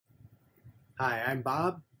Hi, I'm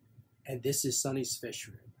Bob, and this is Sunny's Fish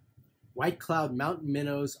Room. White cloud mountain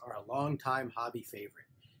minnows are a long-time hobby favorite.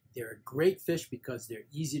 They're a great fish because they're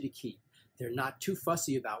easy to keep. They're not too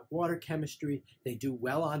fussy about water chemistry, they do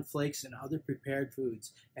well on flakes and other prepared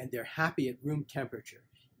foods, and they're happy at room temperature,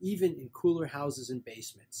 even in cooler houses and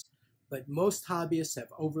basements. But most hobbyists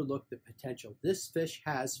have overlooked the potential this fish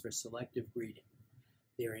has for selective breeding.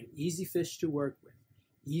 They're an easy fish to work with,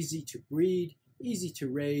 easy to breed, easy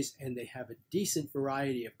to raise, and they have a decent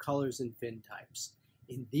variety of colors and fin types.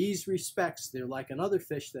 In these respects, they're like another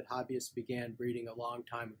fish that hobbyists began breeding a long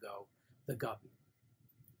time ago, the guppy.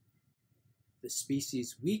 The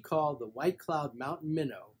species we call the white cloud mountain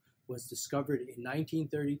minnow was discovered in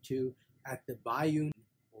 1932 at the Baiyun,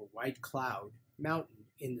 or White Cloud, mountain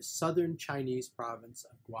in the southern Chinese province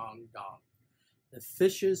of Guangdong. The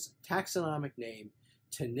fish's taxonomic name,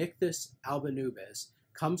 Ptenychthys albanubis,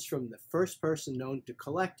 comes from the first person known to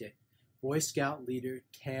collect it, Boy Scout leader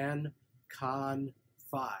Tan Kan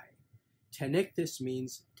Phai. Ptenychthys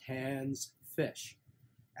means Tan's fish.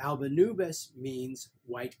 Albanubis means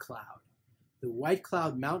white cloud. The white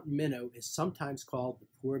cloud mountain minnow is sometimes called the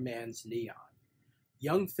poor man's neon.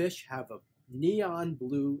 Young fish have a neon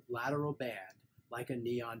blue lateral band, like a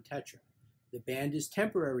neon tetra. The band is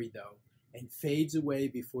temporary, though, and fades away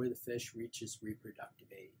before the fish reaches reproductive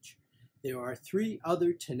age. There are 3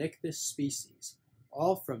 other Ptenychthys species,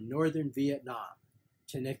 all from northern Vietnam.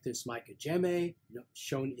 Ptenychthys mycogeme,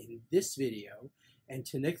 shown in this video, and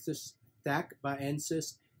Ptenychthys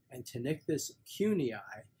thacbaensis and Ptenychthys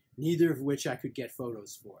cunei, neither of which I could get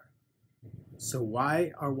photos for. So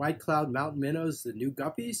why are white cloud mountain minnows the new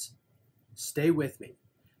guppies? Stay with me.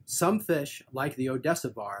 Some fish, like the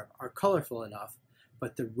Odessa barb, are colorful enough,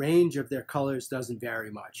 but the range of their colors doesn't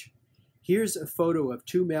vary much. Here's a photo of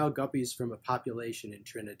 2 male guppies from a population in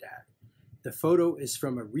Trinidad. The photo is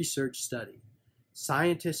from a research study.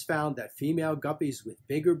 Scientists found that female guppies with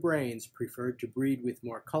bigger brains preferred to breed with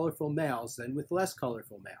more colorful males than with less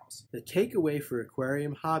colorful males. The takeaway for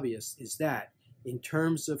aquarium hobbyists is that, in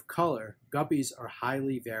terms of color, guppies are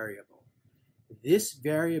highly variable. This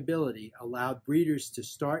variability allowed breeders to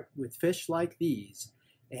start with fish like these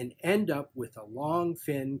and end up with a long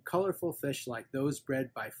fin, colorful fish like those bred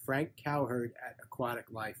by Frank Cowherd at Aquatic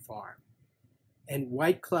Life Farm. And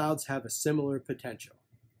white clouds have a similar potential.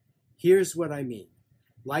 Here's what I mean.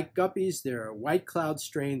 Like guppies, there are white cloud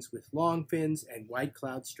strains with long fins and white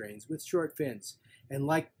cloud strains with short fins. And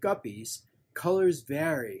like guppies, colors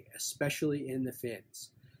vary, especially in the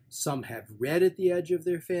fins. Some have red at the edge of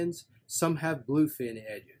their fins, some have blue fin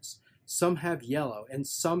edges, some have yellow, and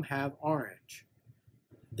some have orange.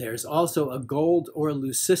 There's also a gold or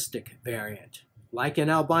leucistic variant, like an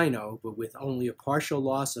albino, but with only a partial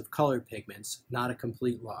loss of color pigments, not a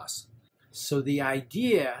complete loss. So the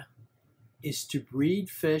idea is to breed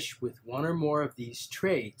fish with one or more of these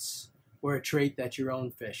traits, or a trait that your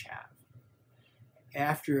own fish have.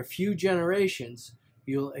 After a few generations,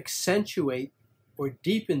 you'll accentuate or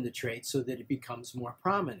deepen the trait so that it becomes more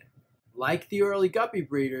prominent. Like the early guppy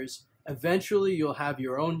breeders, eventually you'll have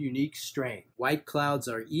your own unique strain. White clouds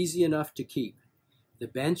are easy enough to keep. The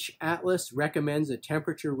Bench Atlas recommends a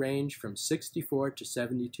temperature range from 64 to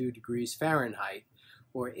 72 degrees Fahrenheit,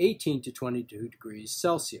 or 18 to 22 degrees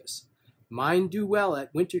Celsius. Mine do well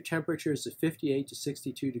at winter temperatures of 58 to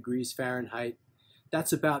 62 degrees Fahrenheit.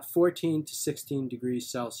 That's about 14 to 16 degrees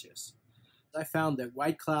Celsius. I found that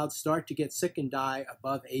white clouds start to get sick and die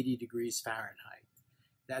above 80 degrees Fahrenheit.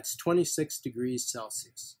 That's 26 degrees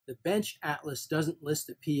Celsius. The Bench Atlas doesn't list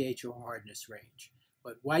a pH or hardness range,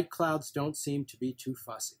 but white clouds don't seem to be too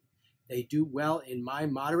fussy. They do well in my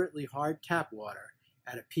moderately hard tap water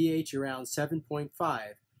at a pH around 7.5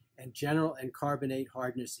 and general and carbonate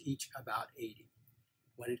hardness each about 80.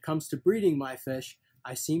 When it comes to breeding my fish,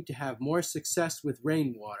 I seem to have more success with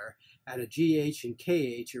rainwater at a GH and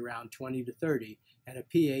KH around 20 to 30 and a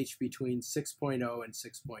pH between 6.0 and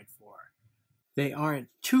 6.4. They aren't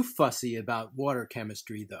too fussy about water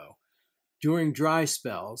chemistry, though. During dry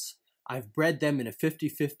spells, I've bred them in a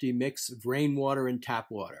 50-50 mix of rainwater and tap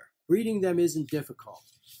water. Breeding them isn't difficult,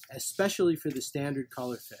 especially for the standard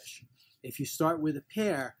color fish. If you start with a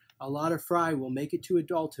pair, a lot of fry will make it to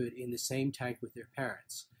adulthood in the same tank with their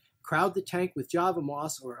parents. Crowd the tank with Java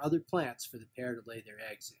moss or other plants for the pair to lay their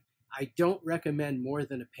eggs in. I don't recommend more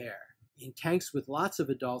than a pair. In tanks with lots of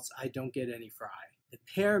adults, I don't get any fry. The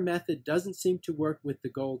pair method doesn't seem to work with the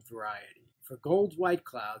gold variety. For gold white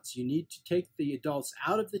clouds, you need to take the adults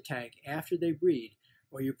out of the tank after they breed,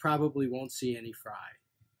 or you probably won't see any fry.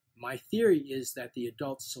 My theory is that the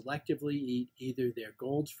adults selectively eat either their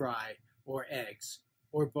gold fry or eggs,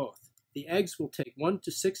 or both. The eggs will take 1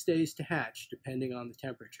 to 6 days to hatch, depending on the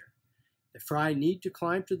temperature. The fry need to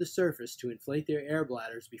climb to the surface to inflate their air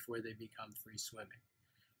bladders before they become free swimming.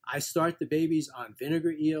 I start the babies on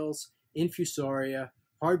vinegar eels, infusoria,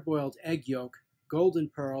 hard-boiled egg yolk, golden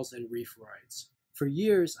pearls, and reef roids. For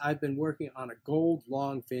years, I've been working on a gold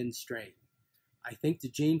long-fin strain. I think the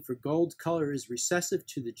gene for gold color is recessive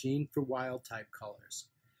to the gene for wild-type colors.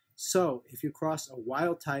 So, if you cross a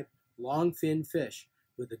wild-type long-fin fish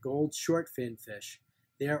with a gold short-fin fish,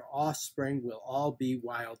 their offspring will all be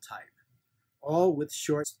wild-type, all with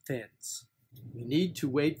short fins. You need to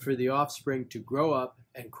wait for the offspring to grow up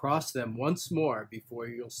and cross them once more before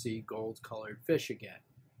you'll see gold-colored fish again.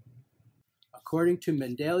 According to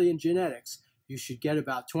Mendelian genetics, you should get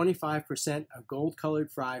about 25% of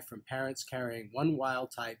gold-colored fry from parents carrying one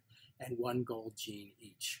wild-type and one gold gene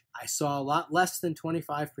each. I saw a lot less than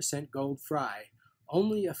 25% gold fry,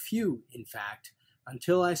 only a few, in fact,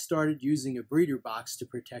 until I started using a breeder box to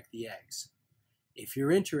protect the eggs. If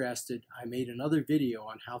you're interested, I made another video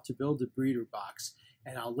on how to build a breeder box,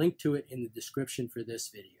 and I'll link to it in the description for this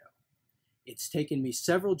video. It's taken me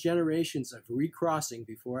several generations of recrossing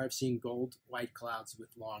before I've seen gold white clouds with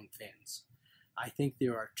long fins. I think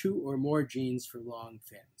there are 2 or more genes for long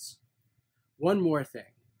fins. One more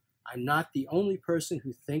thing. I'm not the only person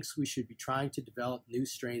who thinks we should be trying to develop new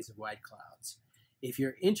strains of white clouds. If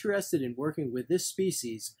you're interested in working with this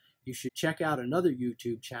species, you should check out another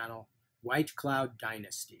YouTube channel, White Cloud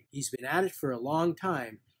Dynasty. He's been at it for a long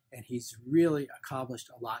time, and he's really accomplished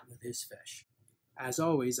a lot with his fish. As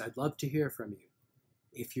always, I'd love to hear from you.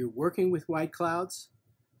 If you're working with white clouds,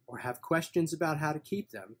 or have questions about how to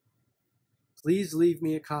keep them, please leave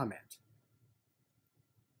me a comment.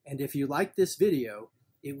 And if you like this video,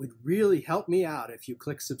 it would really help me out if you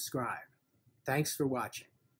click subscribe. Thanks for watching.